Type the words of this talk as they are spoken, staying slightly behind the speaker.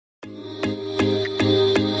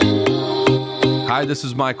Hi, this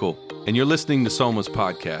is Michael, and you're listening to Soma's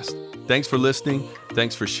podcast. Thanks for listening.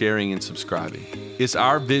 Thanks for sharing and subscribing. It's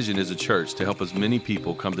our vision as a church to help as many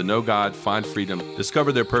people come to know God, find freedom,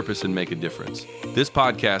 discover their purpose, and make a difference. This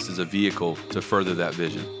podcast is a vehicle to further that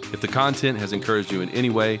vision. If the content has encouraged you in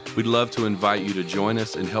any way, we'd love to invite you to join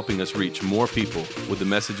us in helping us reach more people with the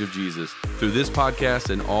message of Jesus through this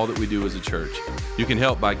podcast and all that we do as a church. You can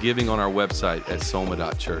help by giving on our website at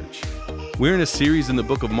soma.church. We're in a series in the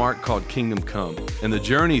book of Mark called Kingdom Come, and the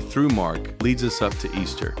journey through Mark leads us up to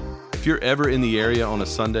Easter. If you're ever in the area on a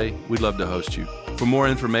Sunday, we'd love to host you. For more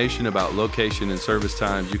information about location and service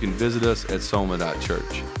times, you can visit us at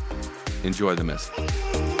soma.church. Enjoy the message.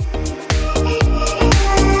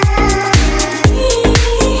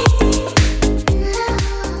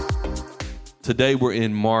 Today we're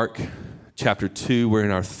in Mark chapter 2. We're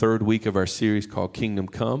in our third week of our series called Kingdom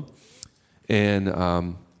Come.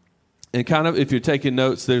 And kind of, if you're taking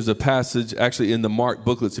notes, there's a passage actually in the Mark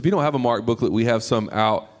booklets. If you don't have a Mark booklet, we have some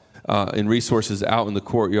out in resources out in the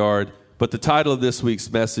courtyard. But the title of this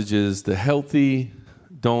week's message is The Healthy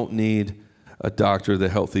Don't Need a Doctor, The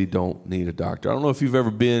Healthy Don't Need a Doctor. I don't know if you've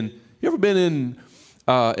ever been in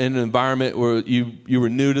an environment where you were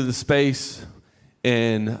new to the space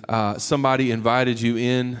and somebody invited you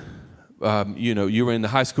in. You were in the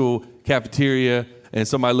high school cafeteria and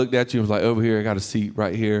somebody looked at you and was like, over here, I got a seat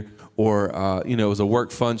right here. Or, it was a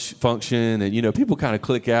work function and, people kind of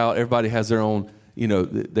click out. Everybody has their own,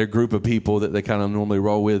 their group of people that they kind of normally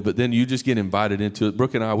roll with. But then you just get invited into it.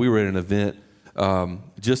 Brooke and I, we were at an event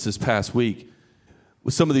just this past week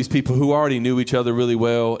with some of these people who already knew each other really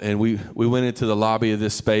well. And we went into the lobby of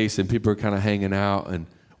this space and people were kind of hanging out. And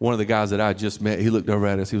one of the guys that I just met, he looked over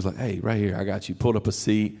at us. He was like, hey, right here, I got you. Pulled up a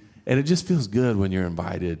seat. And it just feels good when you're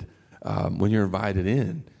invited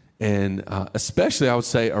in. And especially, I would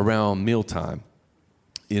say, around mealtime,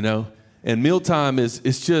 And mealtime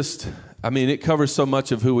it's just, it covers so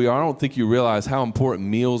much of who we are. I don't think you realize how important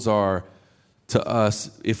meals are to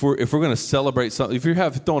us. If we're going to celebrate something, if you're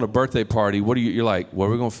throwing a birthday party, you're like, well,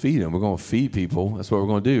 we're going to feed them. We're going to feed people. That's what we're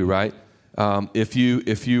going to do, right? If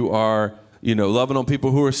you are, loving on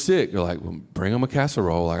people who are sick, you're like, well, bring them a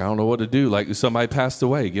casserole. Like, I don't know what to do. Like, if somebody passed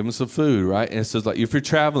away, give them some food, right? And so it's like, if you're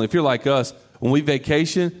traveling, if you're like us, when we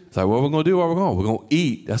vacation, it's like, what we're going to do? We're going to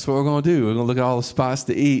eat. That's what we're going to do. We're going to look at all the spots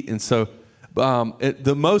to eat. And so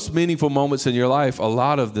the most meaningful moments in your life, a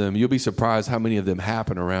lot of them, you'll be surprised how many of them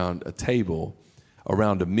happen around a table,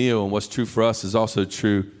 around a meal. And what's true for us is also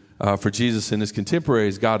true for Jesus and his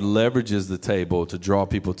contemporaries. God leverages the table to draw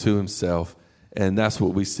people to himself. And that's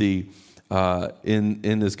what we see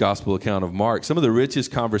in this gospel account of Mark. Some of the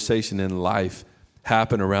richest conversation in life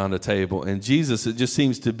happen around a table. And Jesus, it just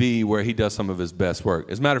seems to be where he does some of his best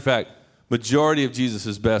work. As a matter of fact, majority of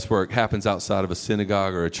Jesus' best work happens outside of a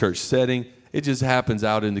synagogue or a church setting. It just happens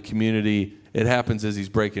out in the community. It happens as he's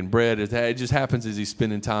breaking bread. It just happens as he's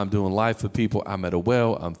spending time doing life with people. I'm at a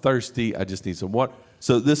well. I'm thirsty. I just need some water.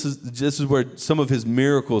 So this is where some of his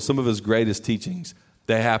miracles, some of his greatest teachings,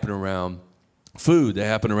 they happen around food. They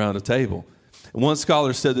happen around a table. And one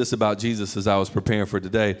scholar said this about Jesus as I was preparing for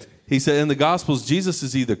today. He said, in the Gospels, Jesus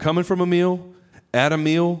is either coming from a meal, at a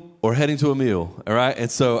meal, or heading to a meal, all right? And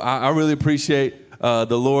so I really appreciate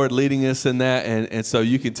the Lord leading us in that, and so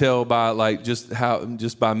you can tell by just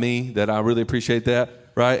by me that I really appreciate that,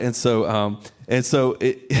 right? And so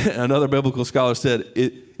another biblical scholar said,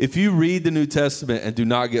 if you read the New Testament and do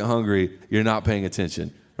not get hungry, you're not paying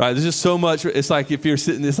attention, right? There's just so much. It's like if you're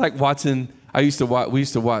sitting, it's like watching. We used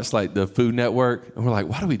to watch like the Food Network, and we're like,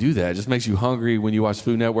 why do we do that? It just makes you hungry when you watch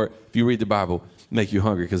Food Network. If you read the Bible, it makes you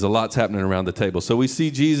hungry because a lot's happening around the table. So we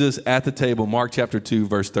see Jesus at the table, Mark chapter 2,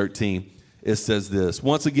 verse 13. It says this,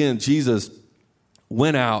 once again, Jesus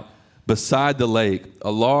went out beside the lake.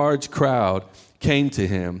 A large crowd came to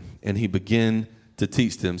him, and he began to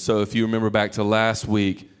teach them. So if you remember back to last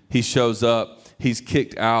week, he shows up, he's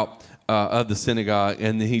kicked out of the synagogue,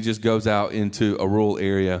 and then he just goes out into a rural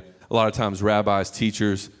area. A lot of times rabbis,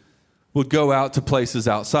 teachers would go out to places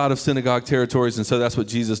outside of synagogue territories, and so that's what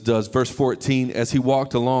Jesus does. Verse 14, as he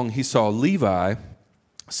walked along, he saw Levi,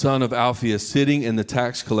 son of Alphaeus, sitting in the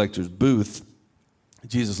tax collector's booth.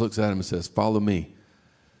 Jesus looks at him and says, follow me.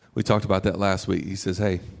 We talked about that last week. He says,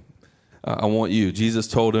 hey, I want you. Jesus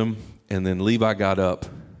told him, and then Levi got up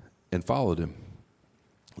and followed him,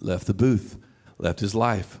 left the booth, left his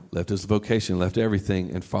life, left his vocation, left everything,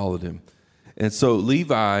 and followed him. And so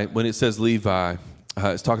Levi, when it says Levi,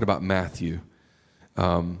 it's talking about Matthew.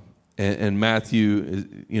 And Matthew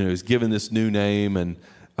is given this new name and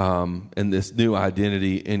this new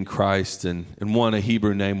identity in Christ. And one a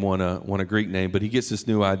Hebrew name, one a Greek name. But he gets this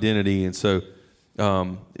new identity. And so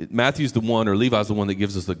Matthew's the one, or Levi's the one that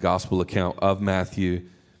gives us the gospel account of Matthew.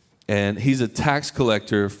 And he's a tax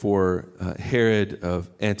collector for Herod of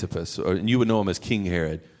Antipas, and you would know him as King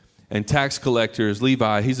Herod. And tax collectors,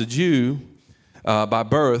 Levi, he's a Jew by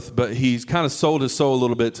birth, but he's kind of sold his soul a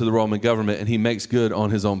little bit to the Roman government, and he makes good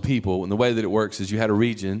on his own people. And the way that it works is you had a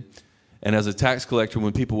region, and as a tax collector,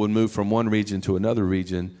 when people would move from one region to another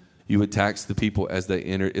region, you would tax the people as they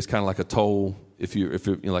enter. It's kind of like a toll. If you're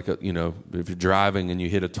driving and you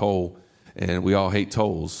hit a toll, and we all hate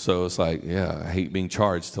tolls, so it's like, yeah, I hate being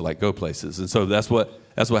charged to go places. And so that's what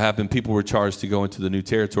happened. People were charged to go into the new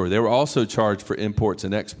territory. They were also charged for imports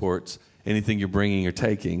and exports, anything you're bringing or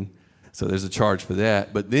taking. So there's a charge for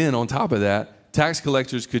that. But then on top of that, tax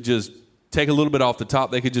collectors could just take a little bit off the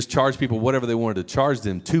top. They could just charge people whatever they wanted to charge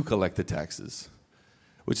them to collect the taxes,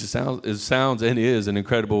 which sounds and is an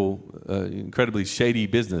incredibly shady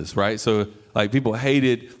business, right? So people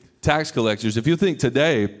hated tax collectors. If you think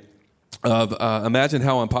today of imagine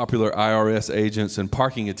how unpopular IRS agents and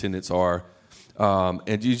parking attendants are,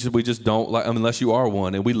 and we just don't like unless you are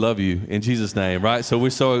one, and we love you in Jesus' name, right? So we're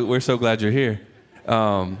so glad you're here,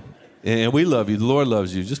 and we love you. The Lord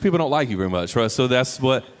loves you. Just people don't like you very much, right? So that's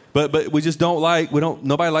what. But we just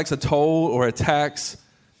nobody likes a toll or a tax,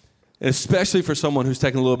 especially for someone who's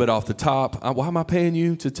taking a little bit off the top. Why am I paying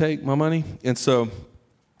you to take my money? And so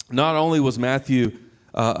not only was Matthew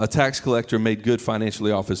a tax collector made good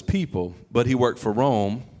financially off his people, but he worked for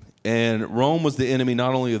Rome, and Rome was the enemy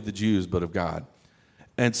not only of the Jews, but of God.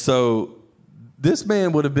 And so this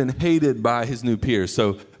man would have been hated by his new peers.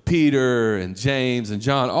 So Peter and James and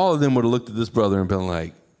John, all of them would have looked at this brother and been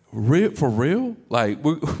like, for real? Why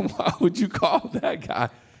would you call that guy?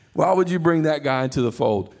 Why would you bring that guy into the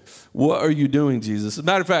fold? What are you doing, Jesus? As a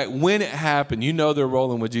matter of fact, when it happened, they're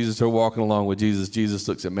rolling with Jesus, they're walking along with Jesus. Jesus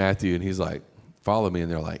looks at Matthew and he's like, follow me.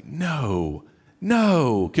 And they're like, no,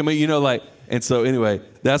 come on, and so anyway,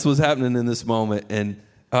 that's what's happening in this moment. And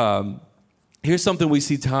here's something we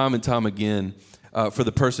see time and time again for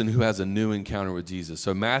the person who has a new encounter with Jesus.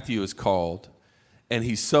 So Matthew is called, and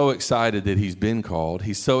he's so excited that he's been called.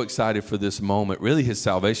 He's so excited for this moment, really his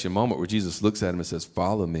salvation moment, where Jesus looks at him and says,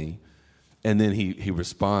 follow me. And then he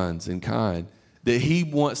responds in kind, that he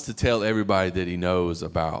wants to tell everybody that he knows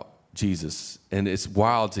about Jesus. And it's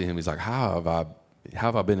wild to him. He's like, how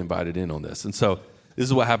have I been invited in on this? And so this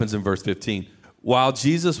is what happens in verse 15. While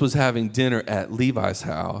Jesus was having dinner at Levi's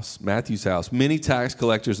house, Matthew's house, many tax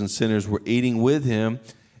collectors and sinners were eating with him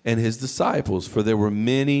and his disciples, for there were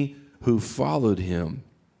many who followed him.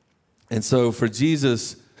 And so for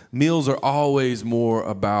Jesus, meals are always more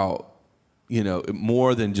about,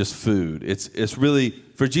 more than just food. It's really,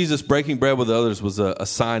 for Jesus, breaking bread with others was a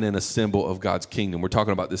sign and a symbol of God's kingdom. We're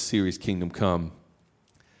talking about this series, Kingdom Come.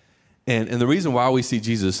 And the reason why we see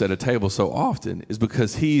Jesus at a table so often is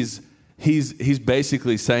because he's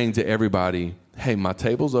basically saying to everybody, hey, my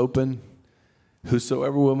table's open.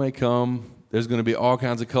 Whosoever will may come. There's going to be all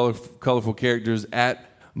kinds of colorful characters at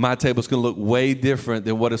my table. It's going to look way different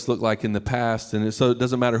than what it's looked like in the past. And so it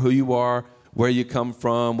doesn't matter who you are, where you come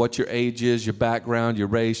from, what your age is, your background, your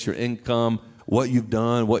race, your income, what you've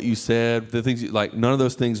done, what you said, the things none of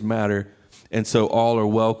those things matter. And so all are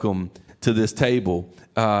welcome to this table.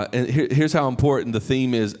 And here's how important the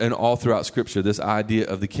theme is, and all throughout Scripture, this idea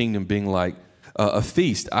of the kingdom being like a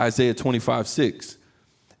feast. Isaiah 25:6.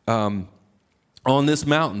 On this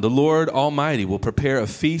mountain, the Lord Almighty will prepare a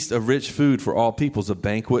feast of rich food for all peoples, a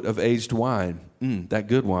banquet of aged wine, that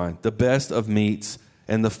good wine, the best of meats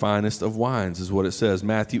and the finest of wines, is what it says.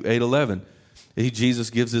 Matthew 8:11. Jesus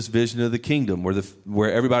gives this vision of the kingdom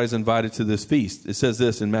where everybody's invited to this feast. It says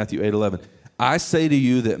this in Matthew 8:11. I say to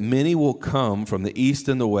you that many will come from the east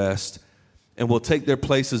and the west and will take their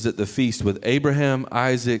places at the feast with Abraham,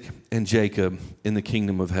 Isaac, and Jacob in the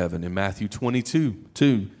kingdom of heaven. In Matthew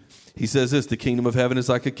 22:2, he says this, the kingdom of heaven is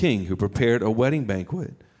like a king who prepared a wedding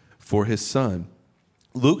banquet for his son.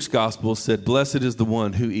 Luke's gospel said, blessed is the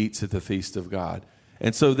one who eats at the feast of God.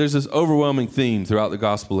 And so there's this overwhelming theme throughout the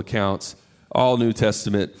gospel accounts. All New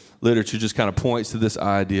Testament literature just kind of points to this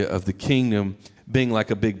idea of the kingdom being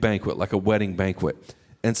like a big banquet, like a wedding banquet.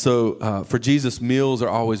 And so for Jesus, meals are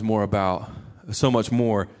always so much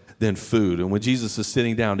more than food. And when Jesus is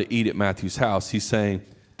sitting down to eat at Matthew's house, he's saying,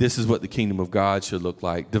 this is what the kingdom of God should look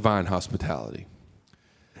like, divine hospitality.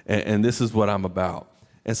 And this is what I'm about.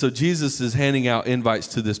 And so Jesus is handing out invites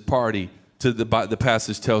to this party, the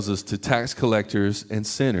passage tells us, to tax collectors and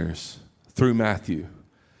sinners through Matthew.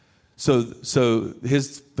 So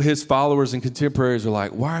his followers and contemporaries are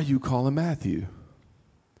like, why are you calling Matthew?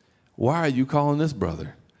 Why are you calling this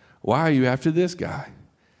brother? Why are you after this guy?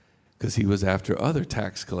 Because he was after other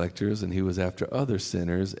tax collectors and he was after other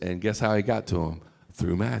sinners. And guess how he got to them?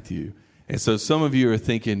 Through Matthew. And so some of you are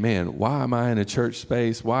thinking, man, why am I in a church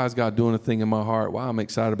space? Why is God doing a thing in my heart? Why am I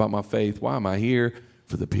excited about my faith? Why am I here?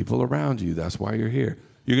 For the people around you. That's why you're here.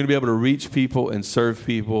 You're going to be able to reach people and serve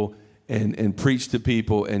people and preach to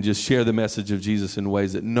people and just share the message of Jesus in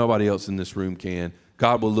ways that nobody else in this room can.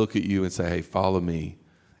 God will look at you and say, hey, follow me.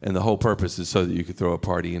 And the whole purpose is so that you can throw a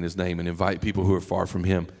party in his name and invite people who are far from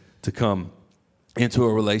him to come into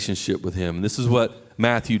a relationship with him. And this is what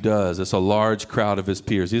Matthew does. It's a large crowd of his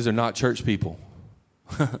peers. These are not church people.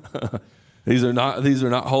 These are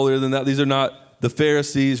not holier than that. These are not the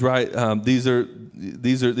Pharisees, right? These are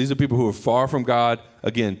people who are far from God.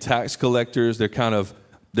 Again, tax collectors.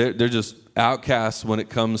 They're just outcasts when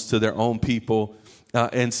it comes to their own people.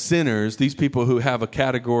 And sinners, these people who have a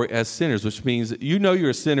category as sinners, which means you know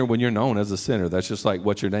you're a sinner when you're known as a sinner. That's just like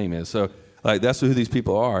what your name is. So like that's who these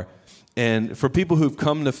people are. And for people who've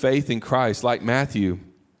come to faith in Christ, like Matthew,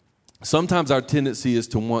 sometimes our tendency is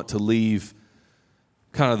to want to leave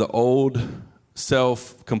kind of the old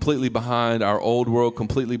self completely behind, our old world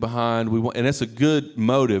completely behind. And it's a good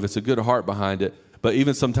motive. It's a good heart behind it. But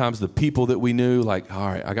even sometimes the people that we knew, like, all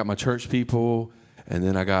right, I got my church people, and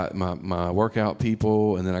then I got my workout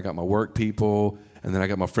people, and then I got my work people, and then I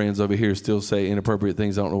got my friends over here who still say inappropriate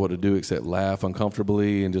things. I don't know what to do except laugh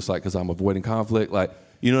uncomfortably and just like because I'm avoiding conflict. Like,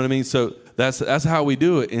 you know what I mean? So that's how we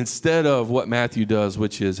do it instead of what Matthew does,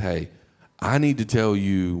 which is, hey, I need to tell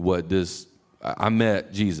you I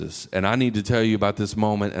met Jesus, and I need to tell you about this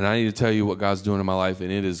moment, and I need to tell you what God's doing in my life,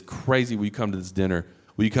 and it is crazy. Will you come to this dinner?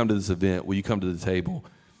 Will you come to this event? Will you come to the table?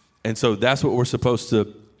 And so that's what we're supposed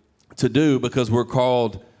to do, because we're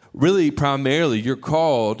called, really primarily, you're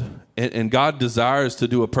called, and God desires to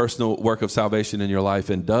do a personal work of salvation in your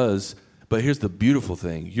life and does. But here's the beautiful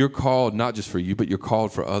thing. You're called not just for you, but you're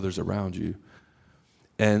called for others around you.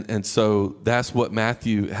 And so that's what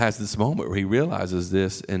Matthew has this moment where he realizes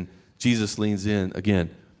this, and Jesus leans in, again,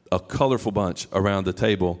 a colorful bunch around the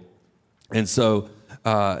table. And so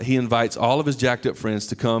he invites all of his jacked up friends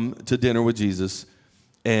to come to dinner with Jesus,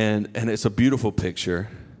 and it's a beautiful picture.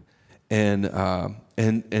 And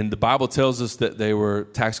the Bible tells us that they were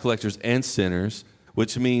tax collectors and sinners,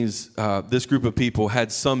 which means this group of people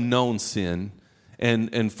had some known sin.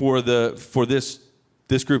 And for this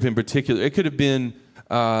group in particular, it could have been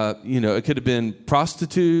it could have been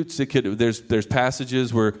prostitutes. There's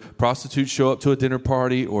passages where prostitutes show up to a dinner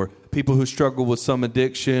party, or people who struggle with some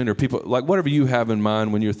addiction, or people like whatever you have in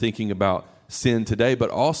mind when you're thinking about sin today. But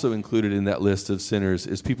also included in that list of sinners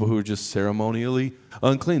is people who are just ceremonially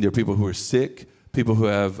unclean. There are people who are sick, people who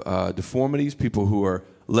have deformities, people who are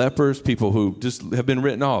lepers, people who just have been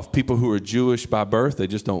written off, people who are Jewish by birth. They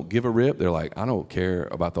just don't give a rip. They're like, I don't care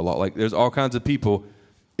about the law. Like, there's all kinds of people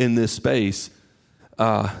in this space.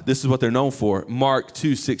 This is what they're known for. Mark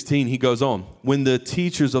 2:16, he goes on. When the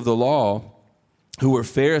teachers of the law, who were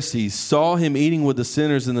Pharisees, saw him eating with the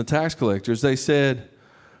sinners and the tax collectors, they said,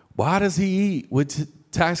 why does he eat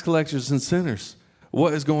with tax collectors and sinners?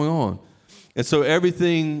 What is going on? And so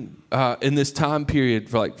everything in this time period,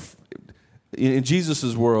 for like in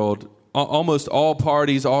Jesus' world, almost all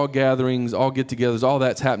parties, all gatherings, all get-togethers, all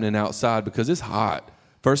that's happening outside because it's hot.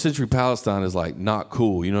 First century Palestine is like not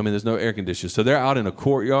cool. You know what I mean? There's no air conditioners. So they're out in a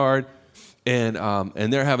courtyard and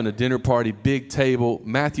they're having a dinner party, big table.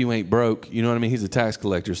 Matthew ain't broke. You know what I mean? He's a tax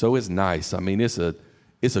collector. So it's nice. I mean, it's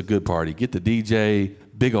a good party. Get the DJ,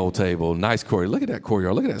 big old table, nice courtyard. Look at that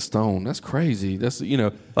courtyard. Look at that stone. That's crazy. That's,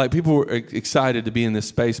 like people were excited to be in this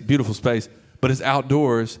space, beautiful space, but it's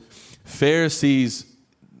outdoors. Pharisees,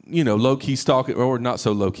 low-key stalking, or not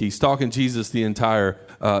so low-key, stalking Jesus the entire,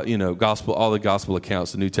 gospel, all the gospel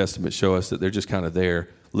accounts, the New Testament show us that they're just kind of there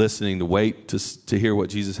listening to wait to hear what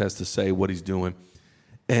Jesus has to say, what he's doing.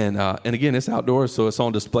 And again, it's outdoors, so it's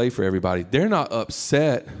on display for everybody. They're not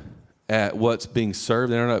upset at what's being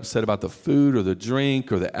served. They're not upset about the food or the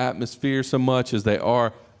drink or the atmosphere so much as they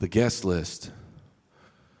are the guest list.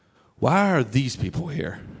 Why are these people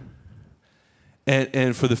here?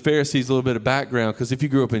 And for the Pharisees, a little bit of background, because if you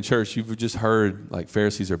grew up in church, you've just heard, like,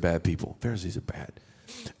 Pharisees are bad people. Pharisees are bad.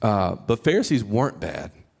 But Pharisees weren't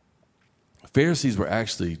bad. Pharisees were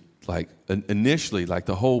actually, like, initially, like,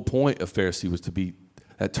 the whole point of Pharisee was to be,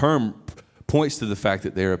 that term points to the fact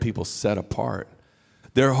that they are people set apart.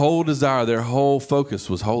 Their whole desire, their whole focus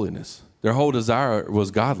was holiness. Their whole desire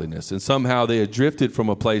was godliness. And somehow they had drifted from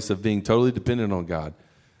a place of being totally dependent on God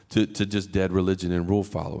to just dead religion and rule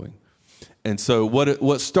following. And so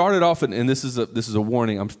what started off, and this is a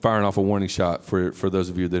warning, I'm firing off a warning shot for those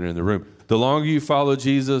of you that are in the room. The longer you follow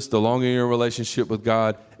Jesus, the longer you're in a relationship with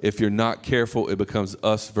God, if you're not careful, it becomes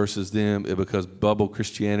us versus them. It becomes bubble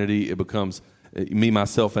Christianity. It becomes me,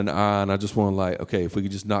 myself, and I. And I just want to like, okay, if we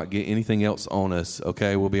could just not get anything else on us,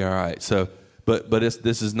 okay, we'll be all right. So, but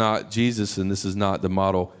this is not Jesus, and this is not the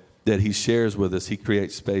model that he shares with us. He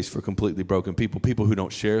creates space for completely broken people who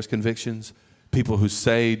don't share his convictions, people who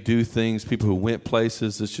say, do things, people who went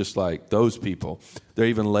places. It's just like those people. They're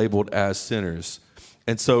even labeled as sinners.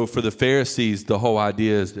 And so for the Pharisees, the whole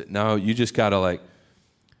idea is that, no, you just got to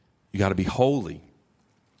you got to be holy.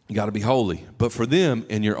 You got to be holy. But for them,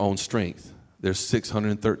 in your own strength, there's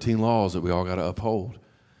 613 laws that we all got to uphold.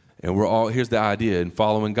 And here's the idea, in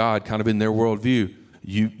following God, kind of in their worldview,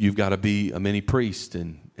 you've got to be a mini priest,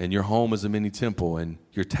 and your home is a mini temple, and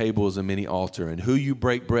your table is a mini altar. And who you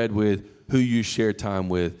break bread with, who you share time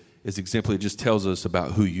with, is exemplary. It just tells us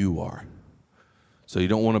about who you are. So you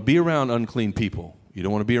don't want to be around unclean people. You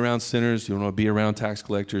don't want to be around sinners. You don't want to be around tax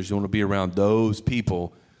collectors. You don't want to be around those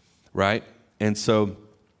people, right? And so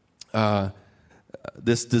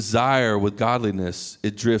this desire with godliness,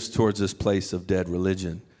 it drifts towards this place of dead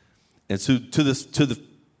religion. And so to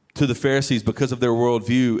the Pharisees, because of their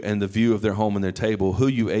worldview and the view of their home and their table, who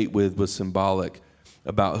you ate with was symbolic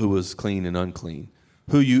about who was clean and unclean.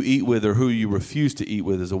 Who you eat with or who you refuse to eat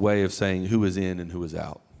with is a way of saying who is in and who is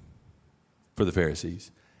out for the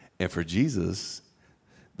Pharisees. And for Jesus,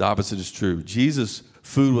 the opposite is true. Jesus'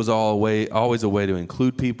 food was always a way to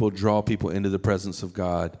include people, draw people into the presence of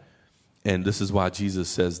God. And this is why Jesus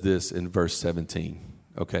says this in verse 17.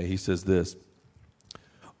 Okay, he says this.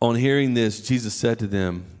 On hearing this, Jesus said to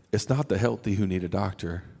them, it's not the healthy who need a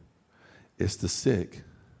doctor, it's the sick.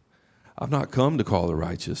 I've not come to call the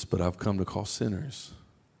righteous, but I've come to call sinners.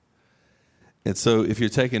 And so if you're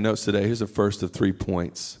taking notes today, here's the first of 3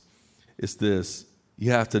 points. It's this.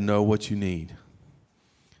 You have to know what you need.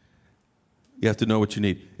 You have to know what you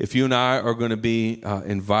need. If you and I are going to be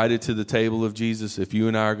invited to the table of Jesus, if you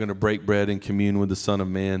and I are going to break bread and commune with the Son of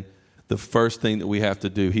Man, the first thing that we have to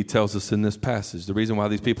do, he tells us in this passage, the reason why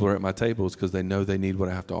these people are at my table is because they know they need what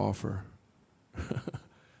I have to offer. The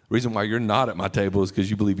reason why you're not at my table is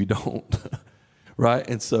because you believe you don't, right?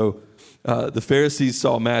 And so the Pharisees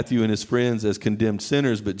saw Matthew and his friends as condemned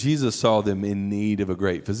sinners, but Jesus saw them in need of a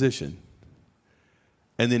great physician.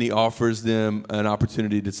 And then he offers them an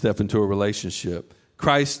opportunity to step into a relationship.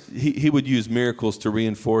 Christ, he would use miracles to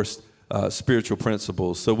reinforce spiritual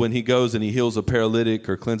principles. So when he goes and he heals a paralytic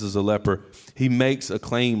or cleanses a leper, he makes a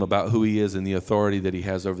claim about who he is and the authority that he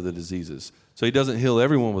has over the diseases. So he doesn't heal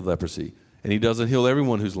everyone with leprosy, and he doesn't heal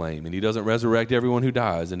everyone who's lame, and he doesn't resurrect everyone who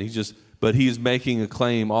dies, but he's making a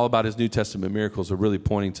claim. All about his New Testament miracles are really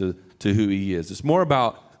pointing to who he is. It's more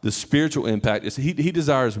about the spiritual impact. He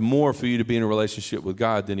desires more for you to be in a relationship with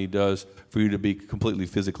God than he does for you to be completely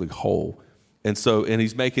physically whole. And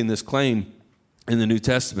he's making this claim in the New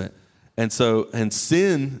Testament. And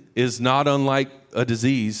sin is not unlike a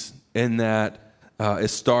disease in that it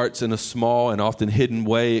starts in a small and often hidden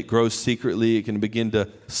way. It grows secretly. It can begin to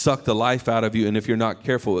suck the life out of you. And if you're not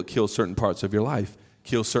careful, it kills certain parts of your life,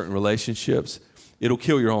 kills certain relationships. It'll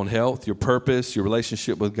kill your own health, your purpose, your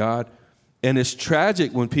relationship with God. And it's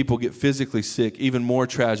tragic when people get physically sick, even more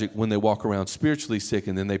tragic when they walk around spiritually sick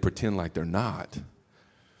and then they pretend like they're not.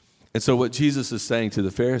 And so what Jesus is saying to the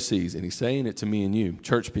Pharisees, and he's saying it to me and you,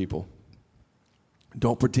 church people,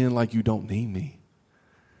 don't pretend like you don't need me.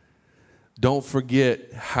 Don't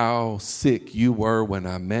forget how sick you were when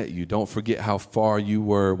I met you. Don't forget how far you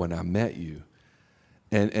were when I met you.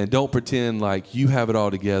 And don't pretend like you have it all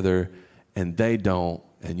together and they don't,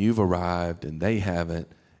 and you've arrived and they haven't.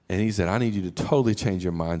 And he said, I need you to totally change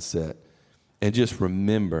your mindset and just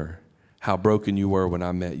remember how broken you were when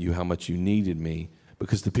I met you, how much you needed me,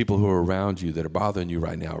 because the people who are around you that are bothering you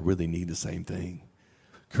right now really need the same thing.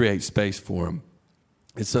 Create space for them.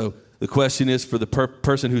 And so the question is, for the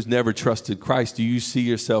person who's never trusted Christ, do you see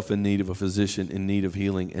yourself in need of a physician, in need of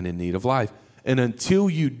healing, and in need of life? And until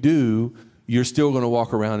you do, you're still going to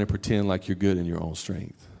walk around and pretend like you're good in your own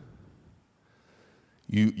strength.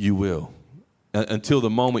 You will. Until the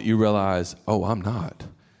moment you realize, oh, I'm not.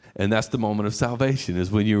 And that's the moment of salvation, is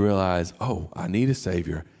when you realize, oh, I need a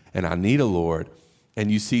Savior and I need a Lord. And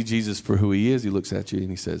you see Jesus for who he is. He looks at you and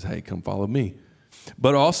he says, hey, come follow me.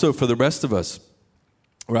 But also for the rest of us,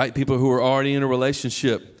 right? People who are already in a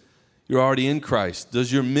relationship, you're already in Christ. Does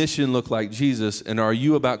your mission look like Jesus? And are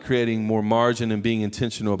you about creating more margin and being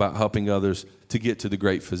intentional about helping others to get to the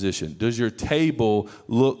great physician? Does your table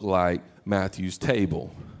look like Matthew's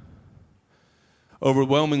table?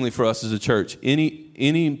 Overwhelmingly for us as a church,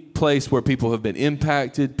 any place where people have been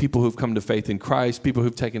impacted, people who've come to faith in Christ, people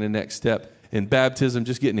who've taken a next step, in baptism,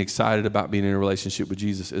 just getting excited about being in a relationship with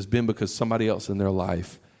Jesus has been because somebody else in their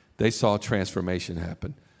life, they saw transformation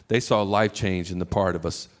happen. They saw life change in the part of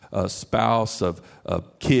a spouse, of a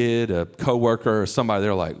kid, a coworker, or somebody.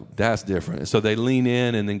 They're like, that's different. And so they lean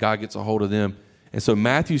in, and then God gets a hold of them. And so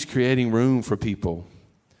Matthew's creating room for people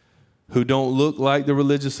who don't look like the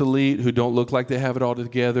religious elite, who don't look like they have it all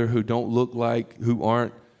together, who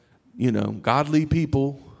aren't, godly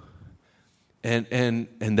people. And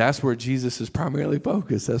that's where Jesus is primarily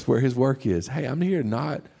focused. That's where his work is. Hey, I'm here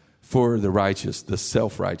not for the righteous, the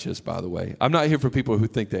self-righteous, by the way. I'm not here for people who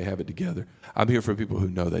think they have it together. I'm here for people who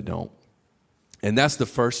know they don't. And that's the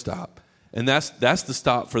first stop. And that's the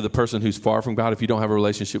stop for the person who's far from God. If you don't have a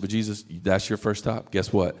relationship with Jesus, that's your first stop.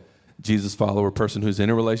 Guess what? Jesus follower, person who's in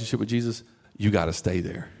a relationship with Jesus, you got to stay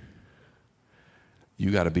there.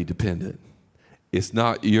 You got to be dependent.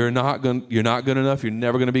 You're not good enough. You're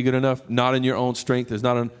never going to be good enough. Not in your own strength. There's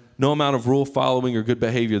no amount of rule following or good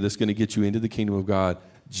behavior that's going to get you into the kingdom of God.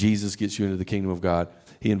 Jesus gets you into the kingdom of God.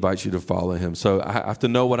 He invites you to follow him. So I have to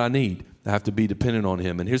know what I need. I have to be dependent on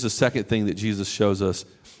him. And here's the second thing that Jesus shows us.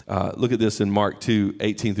 Look at this in Mark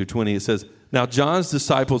 2:18-20. It says, now John's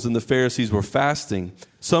disciples and the Pharisees were fasting.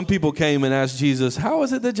 Some people came and asked Jesus, how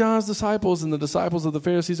is it that John's disciples and the disciples of the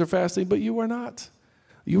Pharisees are fasting, but you were not?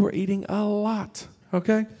 You were eating a lot,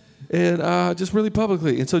 okay? And just really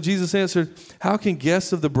publicly. And so Jesus answered, how can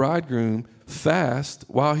guests of the bridegroom fast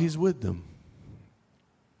while he's with them?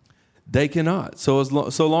 They cannot, so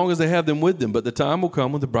long as they have them with them. But the time will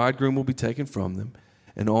come when the bridegroom will be taken from them,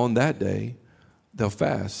 and on that day, they'll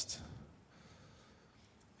fast.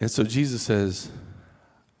 And so Jesus says,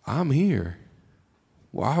 I'm here.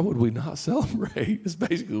 Why would we not celebrate? That's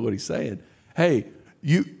basically what he's saying. Hey,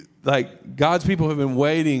 God's people have been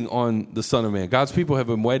waiting on the Son of Man. God's people have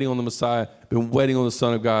been waiting on the Messiah, been waiting on the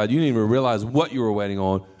Son of God. You didn't even realize what you were waiting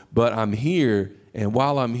on, but I'm here, and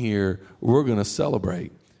while I'm here, we're going to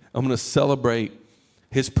celebrate. I'm going to celebrate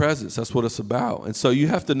his presence. That's what it's about. And so you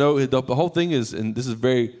have to know, the whole thing is, and this is a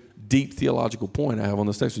very deep theological point I have on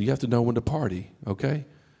this text, you have to know when to party, okay?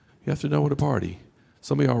 You have to know when to party.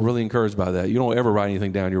 Some of y'all are really encouraged by that. You don't ever write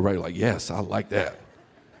anything down. You're right, like, yes, I like that.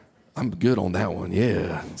 I'm good on that one,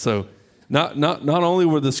 yeah. So not only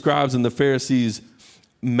were the scribes and the Pharisees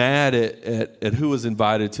mad at who was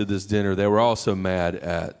invited to this dinner, they were also mad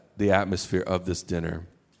at the atmosphere of this dinner.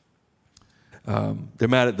 They're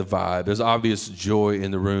mad at the vibe. There's obvious joy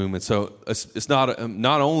in the room. And so it's not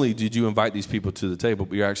only did you invite these people to the table,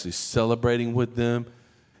 but you're actually celebrating with them.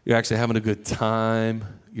 You're actually having a good time.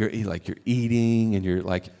 You're eating, and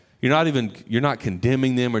you're not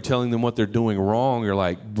condemning them or telling them what they're doing wrong. You're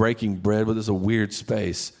like breaking bread, but there's a weird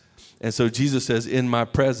space. And so Jesus says, in my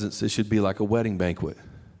presence, it should be like a wedding banquet.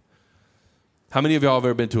 How many of y'all have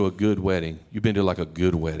ever been to a good wedding? You've been to like a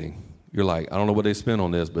good wedding. You're like, I don't know what they spent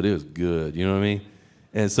on this, but it was good. You know what I mean?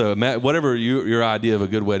 And so whatever your idea of a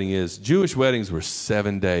good wedding is, Jewish weddings were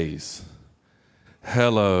 7 days.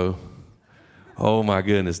 Hello. Oh, my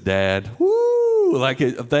goodness, Dad. Woo!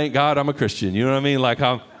 Thank God I'm a Christian. You know what I mean? Like,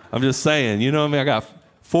 I'm just saying, you know what I mean? I got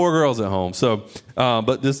 4 girls at home. So,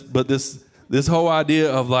 but this whole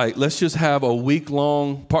idea of like, let's just have a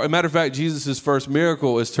week-long party. Matter of fact, Jesus' first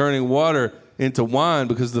miracle is turning water into wine,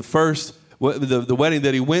 because the wedding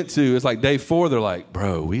that he went to is like day 4. They're like,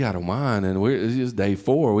 bro, we got a wine, and it's just day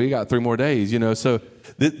 4. We got 3 more days, So,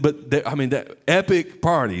 the epic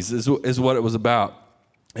parties is what it was about.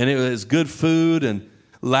 And it was good food and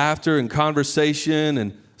laughter and conversation,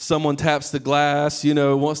 and someone taps the glass,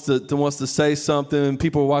 wants to say something, and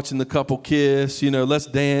people are watching the couple kiss, let's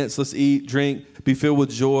dance, let's eat, drink, be filled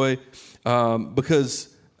with joy,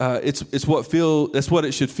 because that's what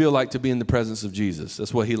it should feel like to be in the presence of Jesus.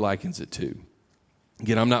 That's what he likens it to.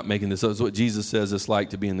 Again, I'm not making this up. It's what Jesus says it's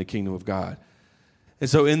like to be in the kingdom of God. And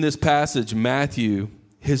so in this passage, Matthew,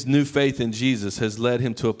 his new faith in Jesus has led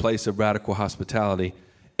him to a place of radical hospitality.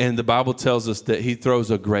 And the Bible tells us that he throws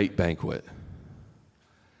a great banquet.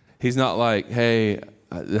 He's not like, hey,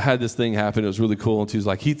 I had this thing happen, it was really cool. And he's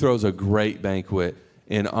like, he throws a great banquet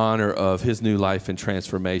in honor of his new life and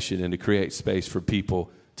transformation, and to create space for people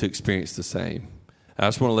to experience the same. I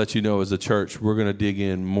just want to let you know, as a church, we're going to dig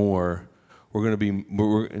in more. We're going to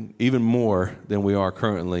be even more than we are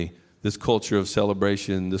currently. This culture of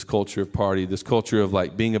celebration, this culture of party, this culture of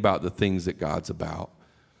like being about the things that God's about.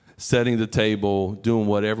 Setting the table, doing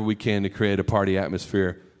whatever we can to create a party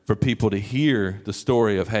atmosphere for people to hear the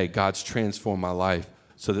story of, hey, God's transformed my life,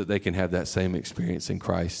 so that they can have that same experience in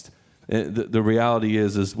Christ. And the reality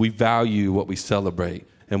is we value what we celebrate,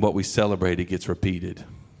 and what we celebrate, it gets repeated.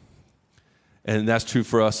 And that's true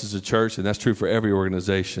for us as a church, and that's true for every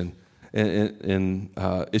organization. And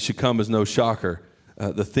it should come as no shocker.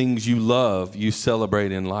 The things you love, you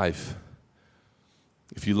celebrate in life.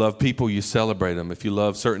 If you love people, you celebrate them. If you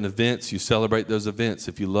love certain events, you celebrate those events.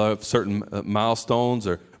 If you love certain milestones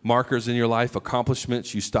or markers in your life,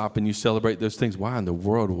 accomplishments, you stop and you celebrate those things. Why in the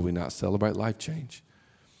world will we not celebrate life change?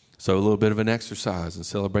 So a little bit of an exercise and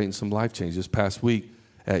celebrating some life change. This past week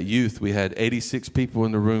at youth, we had 86 people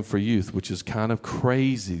in the room for youth, which is kind of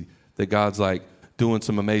crazy that God's like doing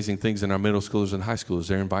some amazing things in our middle schoolers and high schoolers.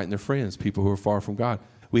 They're inviting their friends, people who are far from God.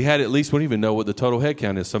 We had at least, we don't even know what the total head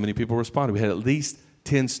count is. So many people responded. We had at least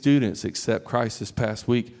 10 students accept Christ this past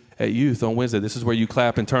week at youth on Wednesday. This is where you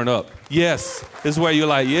clap and turn up. Yes, this is where you're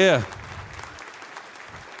like, yeah.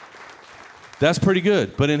 That's pretty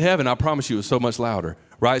good. But in heaven, I promise you, it was so much louder,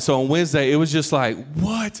 right? So on Wednesday, it was just like,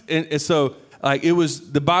 what? And so like it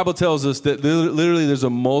was, the Bible tells us that literally there's a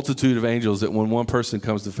multitude of angels that when one person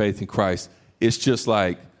comes to faith in Christ, it's just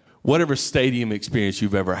like whatever stadium experience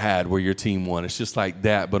you've ever had where your team won. It's just like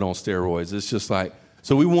that, but on steroids. It's just like,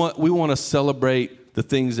 so we want to celebrate the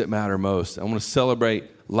things that matter most. I want to celebrate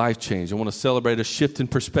life change. I want to celebrate a shift in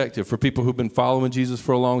perspective for people who've been following Jesus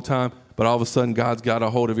for a long time, but all of a sudden God's got a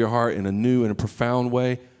hold of your heart in a new and a profound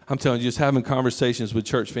way. I'm telling you, just having conversations with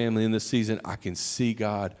church family in this season, I can see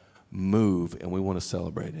God move, and we want to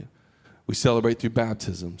celebrate it. We celebrate through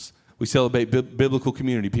baptisms. We celebrate biblical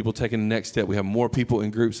community, people taking the next step. We have more people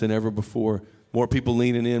in groups than ever before, more people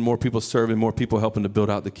leaning in, more people serving, more people helping to build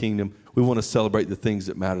out the kingdom. We want to celebrate the things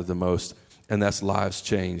that matter the most, and that's lives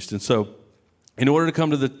changed. And so in order to come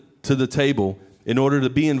to the table, in order to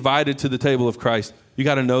be invited to the table of Christ, you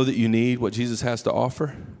got to know that you need what Jesus has to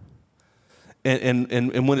offer.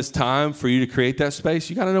 And when it's time for you to create that space,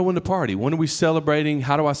 you got to know when to party. When are we celebrating?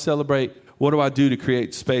 How do I celebrate? What do I do to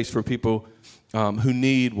create space for people who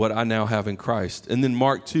need what I now have in Christ? And then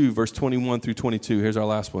Mark 2, verse 21 through 22. Here's our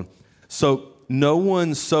last one. So no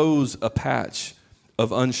one sews a patch of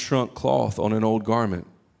unshrunk cloth on an old garment.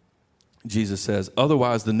 Jesus says,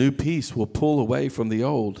 otherwise the new piece will pull away from the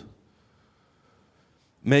old,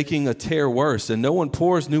 making a tear worse. And no one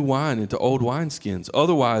pours new wine into old wineskins.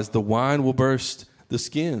 Otherwise the wine will burst the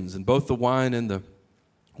skins, and both the wine and the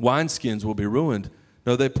wineskins will be ruined.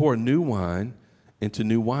 No, they pour new wine into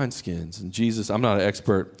new wineskins. And Jesus, I'm not an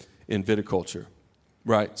expert in viticulture,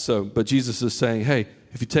 right? So, but Jesus is saying, hey,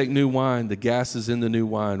 if you take new wine, the gases in the new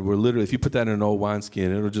wine were literally, if you put that in an old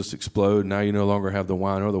wineskin, it'll just explode. Now you no longer have the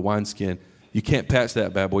wine or the wineskin. You can't patch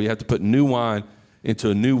that bad boy. You have to put new wine into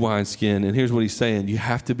a new wineskin. And here's what he's saying. You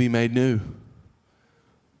have to be made new.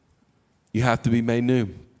 You have to be made new.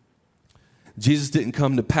 Jesus didn't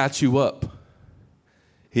come to patch you up.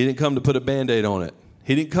 He didn't come to put a Band-Aid on it.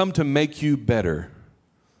 He didn't come to make you better.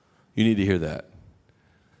 You need to hear that.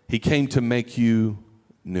 He came to make you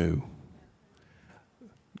new.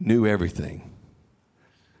 New everything.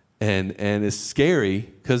 And it's scary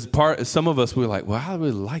because some of us, we're like, well, I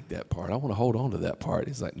really like that part. I want to hold on to that part.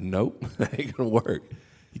 He's like, nope, that ain't going to work.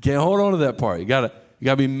 You can't hold on to that part. You got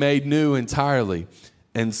to be made new entirely.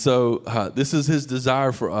 And so this is his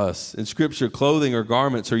desire for us. In Scripture, clothing or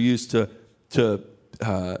garments are used to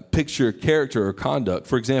picture character or conduct.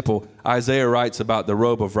 For example, Isaiah writes about the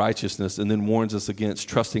robe of righteousness and then warns us against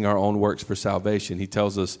trusting our own works for salvation. He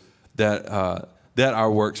tells us that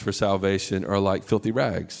our works for salvation are like filthy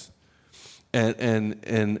rags.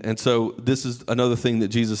 And so this is another thing that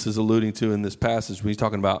Jesus is alluding to in this passage when he's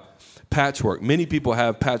talking about patchwork. Many people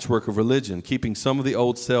have patchwork of religion, keeping some of the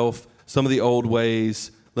old self, some of the old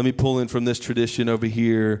ways. Let me pull in from this tradition over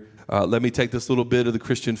here. Let me take this little bit of the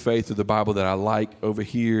Christian faith or the Bible that I like over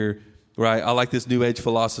here, right? I like this New Age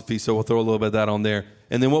philosophy, so we'll throw a little bit of that on there.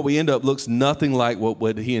 And then what we end up looks nothing like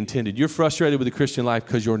what he intended. You're frustrated with the Christian life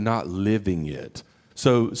because you're not living it.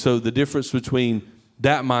 So the difference between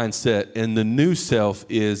that mindset and the new self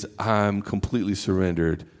is I'm completely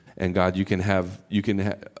surrendered. And God, you can have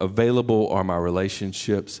available are my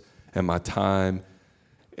relationships and my time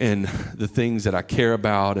and the things that I care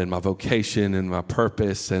about and my vocation and my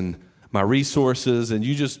purpose and my resources, and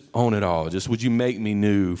you just own it all. Just would you make me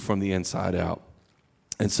new from the inside out?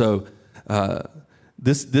 And so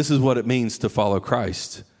this is what it means to follow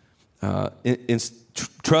Christ.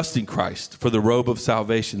 Trusting Christ for the robe of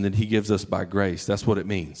salvation that he gives us by grace. That's what it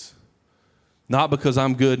means. Not because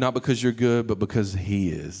I'm good, not because you're good, but because he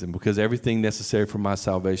is. And because everything necessary for my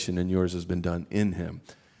salvation and yours has been done in him.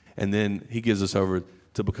 And then he gives us over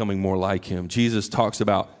to becoming more like him. Jesus talks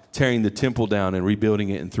about tearing the temple down and rebuilding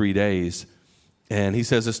it in 3 days. And he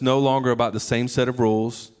says it's no longer about the same set of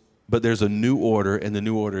rules, but there's a new order, and the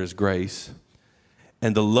new order is grace.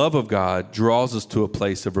 And the love of God draws us to a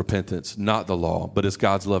place of repentance, not the law, but it's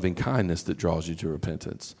God's loving kindness that draws you to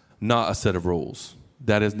repentance, not a set of rules.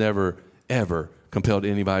 That has never, ever compelled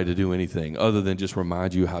anybody to do anything other than just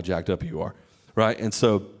remind you how jacked up you are, right? And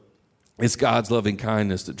so it's God's loving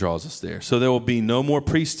kindness that draws us there. So there will be no more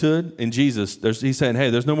priesthood in Jesus. He's saying, hey,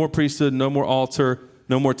 there's no more priesthood, no more altar,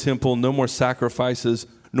 no more temple, no more sacrifices,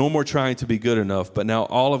 no more trying to be good enough. But now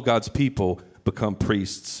all of God's people become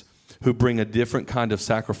priests who bring a different kind of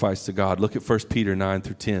sacrifice to God. Look at 1 Peter 9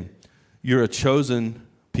 through 10. You're a chosen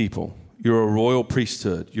people. You're a royal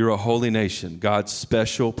priesthood. You're a holy nation, God's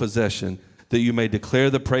special possession, that you may declare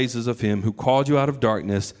the praises of him who called you out of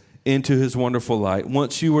darkness into his wonderful light.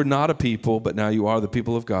 Once you were not a people, but now you are the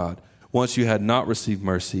people of God. Once you had not received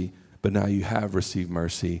mercy, but now you have received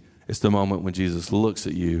mercy. It's the moment when Jesus looks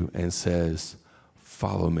at you and says,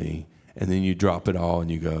 follow me. And then you drop it all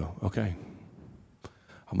and you go, okay,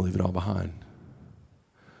 I'm going to leave it all behind.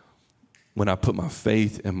 When I put my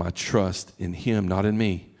faith and my trust in him, not in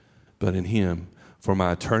me, but in him, for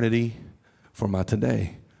my eternity, for my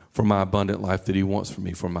today, for my abundant life that he wants for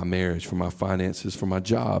me, for my marriage, for my finances, for my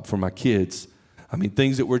job, for my kids. I mean,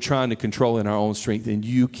 things that we're trying to control in our own strength, and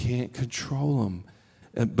you can't control them,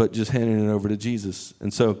 but just handing it over to Jesus.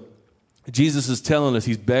 And so Jesus is telling us,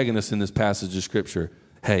 he's begging us in this passage of Scripture,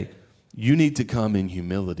 hey, you need to come in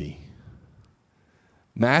humility.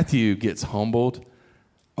 Matthew gets humbled.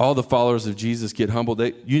 All the followers of Jesus get humbled.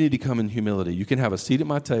 You need to come in humility. You can have a seat at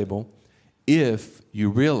my table if you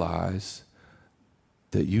realize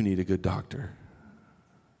that you need a good doctor.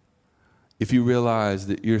 If you realize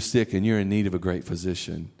that you're sick and you're in need of a great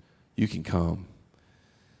physician, you can come.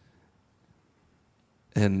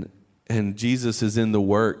 And Jesus is in the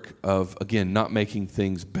work of, again, not making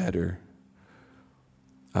things better,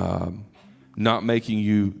 not making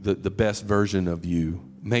you the best version of you,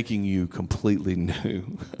 making you completely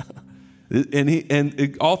new.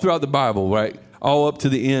 and all throughout the Bible, right, all up to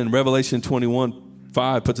the end, Revelation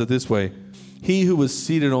 21:5 puts it this way. He who was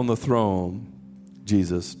seated on the throne,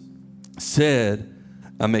 Jesus, said,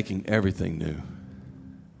 I'm making everything new.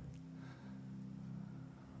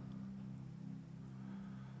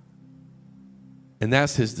 And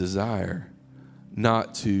that's his desire,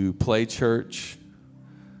 not to play church,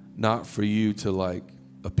 not for you to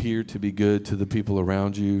appear to be good to the people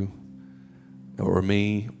around you or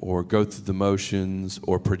me, or go through the motions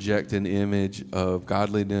or project an image of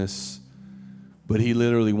godliness. But he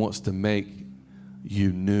literally wants to make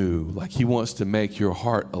you new. Like he wants to make your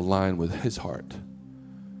heart align with his heart.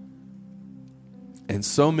 And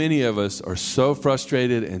so many of us are so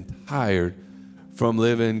frustrated and tired from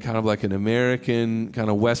living kind of like an American, kind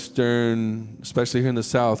of Western, especially here in the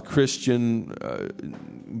South, Christian, a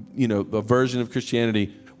version of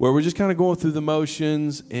Christianity where we're just kind of going through the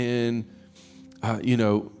motions and,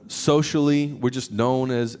 socially we're just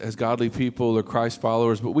known as godly people or Christ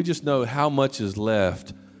followers, but we just know how much is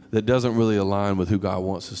left that doesn't really align with who God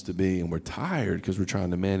wants us to be. And we're tired because we're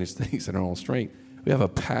trying to manage things in our own strength. We have a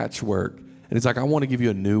patchwork. And it's like, I want to give you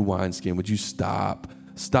a new wineskin. Would you stop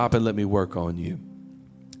and let me work on you?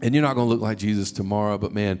 And you're not going to look like Jesus tomorrow,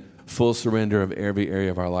 but man, full surrender of every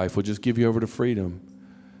area of our life will just give you over to freedom.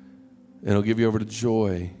 And it'll give you over to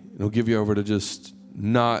joy. It'll give you over to just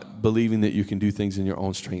not believing that you can do things in your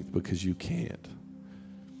own strength because you can't.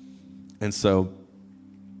 And so,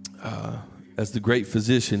 as the great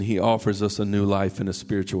physician, he offers us a new life and a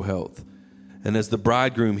spiritual health. And as the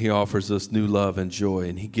bridegroom, he offers us new love and joy.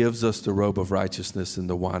 And he gives us the robe of righteousness and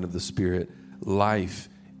the wine of the Spirit. Life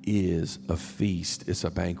is a feast. It's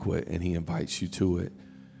a banquet, and he invites you to it.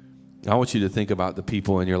 I want you to think about the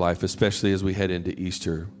people in your life, especially as we head into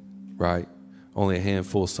Easter, right? Only a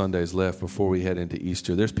handful of Sundays left before we head into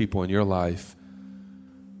Easter. There's people in your life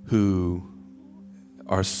who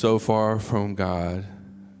are so far from God,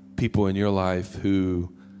 people in your life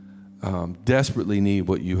who desperately need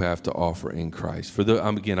what you have to offer in Christ.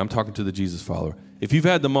 I'm talking to the Jesus follower. If you've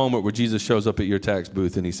had the moment where Jesus shows up at your tax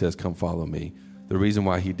booth and he says, come follow me, the reason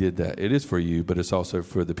why he did that, it is for you, but it's also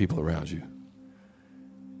for the people around you.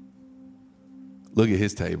 Look at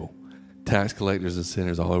his table. Tax collectors and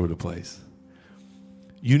sinners all over the place.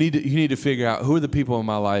 You need to figure out who are the people in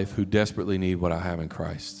my life who desperately need what I have in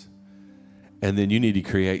Christ. And then you need to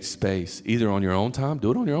create space, either on your own time.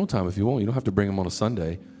 Do it on your own time if you want. You don't have to bring them on a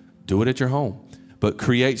Sunday. Do it at your home. But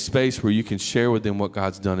create space where you can share with them what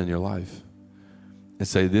God's done in your life. And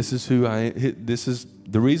say, this is who I am. This is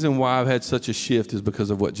the reason why I've had such a shift is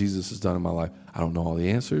because of what Jesus has done in my life. I don't know all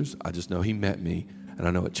the answers. I just know he met me, and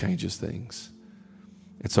I know it changes things.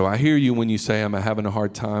 And so I hear you when you say I'm having a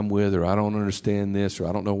hard time with, or I don't understand this, or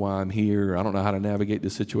I don't know why I'm here, or I don't know how to navigate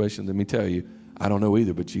this situation. Let me tell you, I don't know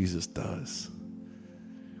either, but Jesus does.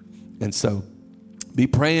 And so be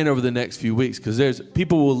praying over the next few weeks, because there's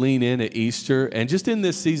people will lean in at Easter and just in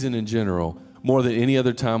this season in general, more than any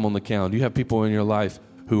other time on the calendar. You have people in your life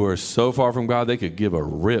who are so far from God, they could give a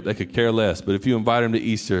rip. They could care less. But if you invite them to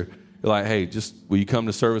Easter, you're like, hey, will you come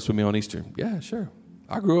to service with me on Easter? Yeah, sure.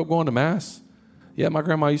 I grew up going to Mass. Yeah, my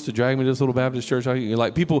grandma used to drag me to this little Baptist church.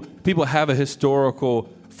 Like people have a historical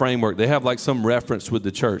framework. They have like some reference with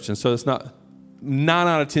the church. And so it's not 9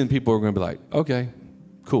 out of 10 people are going to be like, okay,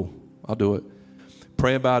 cool, I'll do it.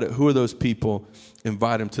 Pray about it. Who are those people?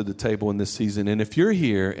 Invite them to the table in this season. And if you're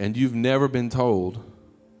here and you've never been told,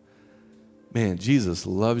 man, Jesus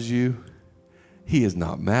loves you. He is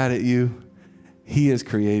not mad at you. He has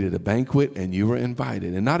created a banquet and you were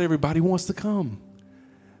invited. And not everybody wants to come,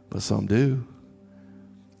 but some do.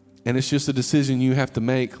 And it's just a decision you have to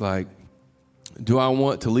make, like, do I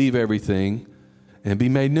want to leave everything and be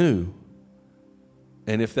made new?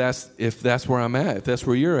 And if that's where I'm at, if that's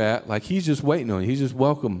where you're at, like, he's just waiting on you. He's just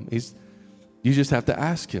welcome. You just have to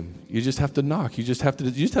ask him. You just have to knock. You just have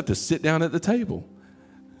to sit down at the table.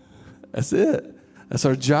 That's it. That's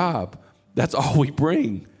our job. That's all we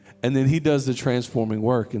bring. And then he does the transforming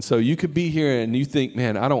work. And so you could be here and you think,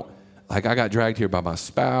 man, I got dragged here by my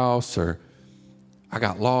spouse, or I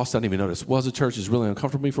got lost. I didn't even know this was a church. It's really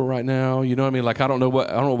uncomfortable for me for right now. You know what I mean? Like, I don't know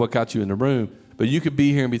what got you in the room. But you could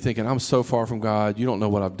be here and be thinking, I'm so far from God. You don't know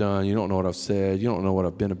what I've done. You don't know what I've said. You don't know what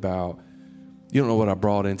I've been about. You don't know what I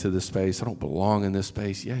brought into this space. I don't belong in this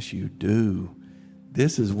space. Yes, you do.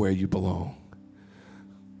 This is where you belong.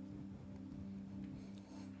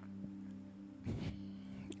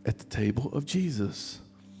 At the table of Jesus.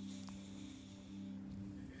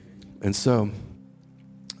 And so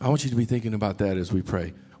I want you to be thinking about that as we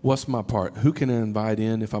pray. What's my part? Who can I invite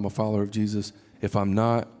in if I'm a follower of Jesus? If I'm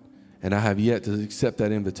not, and I have yet to accept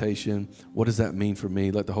that invitation, what does that mean for me?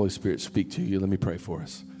 Let the Holy Spirit speak to you. Let me pray for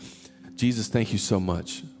us. Jesus, thank you so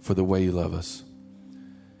much for the way you love us.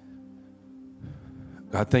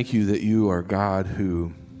 God, thank you that you are God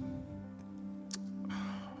who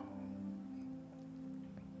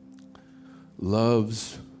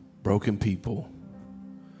loves broken people.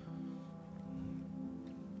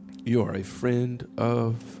 You are a friend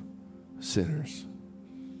of sinners.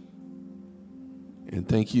 And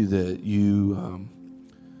thank you that you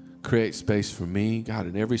create space for me, God,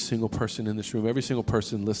 and every single person in this room, every single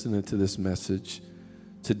person listening to this message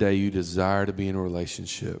today. You desire to be in a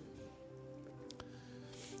relationship.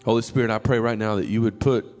 Holy Spirit, I pray right now that you would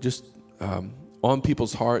put just on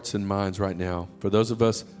people's hearts and minds right now, for those of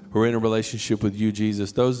us who are in a relationship with you,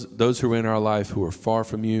 Jesus, those who are in our life who are far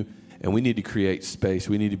from you, and we need to create space.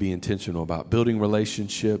 We need to be intentional about building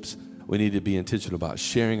relationships. We need to be intentional about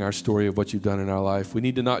sharing our story of what you've done in our life. We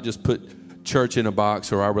need to not just put church in a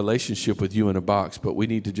box or our relationship with you in a box, but we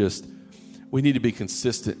need to be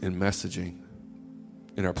consistent in messaging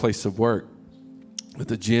in our place of work, at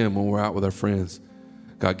the gym, when we're out with our friends.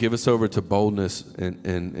 God, give us over to boldness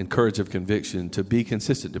and courage of conviction, to be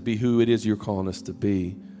consistent, to be who it is you're calling us to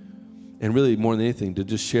be. And really, more than anything, to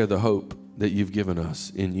just share the hope that you've given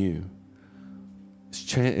us in you.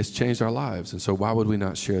 It's changed our lives, and so why would we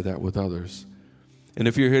not share that with others? And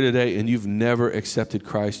if you're here today and you've never accepted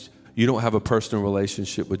Christ, you don't have a personal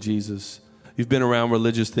relationship with Jesus. You've been around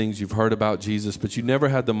religious things, you've heard about Jesus, but you never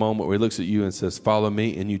had the moment where he looks at you and says, follow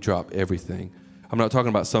me, and you drop everything. I'm not talking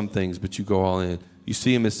about some things, but you go all in. You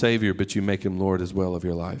see him as Savior, but you make him Lord as well of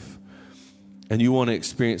your life. And you want to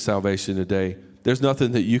experience salvation today. There's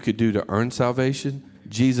nothing that you could do to earn salvation.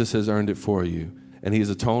 Jesus has earned it for you. And he has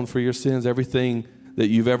atoned for your sins. Everything that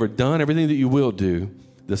you've ever done, everything that you will do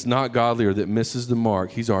that's not godly or that misses the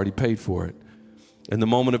mark, he's already paid for it. And the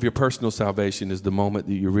moment of your personal salvation is the moment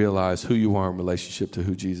that you realize who you are in relationship to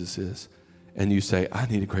who Jesus is. And you say, I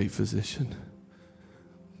need a great physician.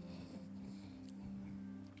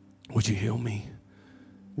 Would you heal me?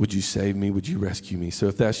 Would you save me? Would you rescue me? So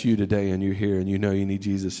if that's you today and you're here and you know you need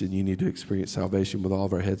Jesus and you need to experience salvation with all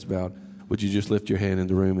of our heads bowed, would you just lift your hand in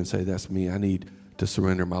the room and say, that's me. I need to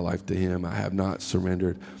surrender my life to him. I have not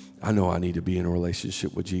surrendered. I know I need to be in a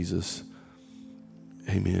relationship with Jesus.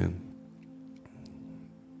 Amen.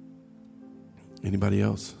 Anybody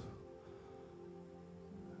else?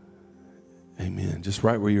 Amen. Just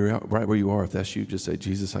right where you're at, right where you are. If that's you, just say,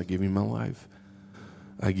 Jesus, I give you my life.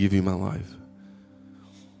 I give you my life.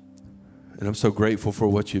 And I'm so grateful for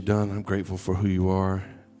what you've done. I'm grateful for who you are.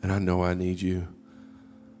 And I know I need you.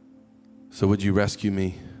 So would you rescue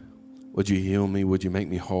me? Would you heal me? Would you make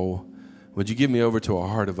me whole? Would you give me over to a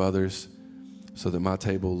heart of others so that my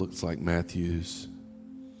table looks like Matthew's?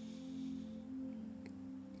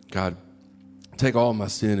 God, take all my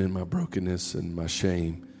sin and my brokenness and my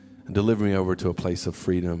shame and deliver me over to a place of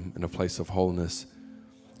freedom and a place of wholeness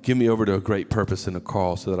Give me over to a great purpose and a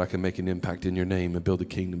call so that I can make an impact in your name and build a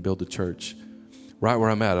kingdom, build a church. Right where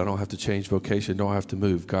I'm at, I don't have to change vocation, don't have to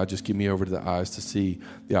move. God, just give me over to the eyes to see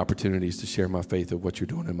the opportunities to share my faith of what you're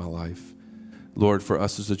doing in my life. Lord, for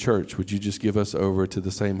us as a church, would you just give us over to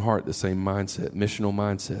the same heart, the same mindset, missional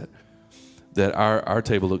mindset, that our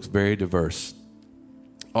table looks very diverse.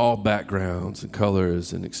 All backgrounds and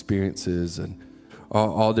colors and experiences and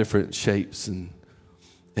all different shapes and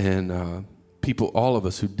people, all of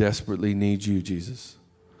us who desperately need you, Jesus.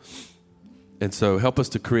 And so help us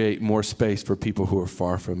to create more space for people who are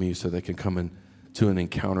far from you so they can come into an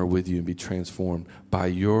encounter with you and be transformed by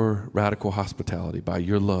your radical hospitality, by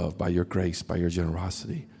your love, by your grace, by your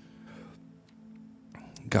generosity.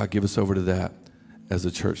 God, give us over to that as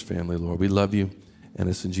a church family, Lord. We love you, and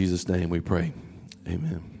it's in Jesus' name we pray.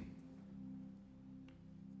 Amen.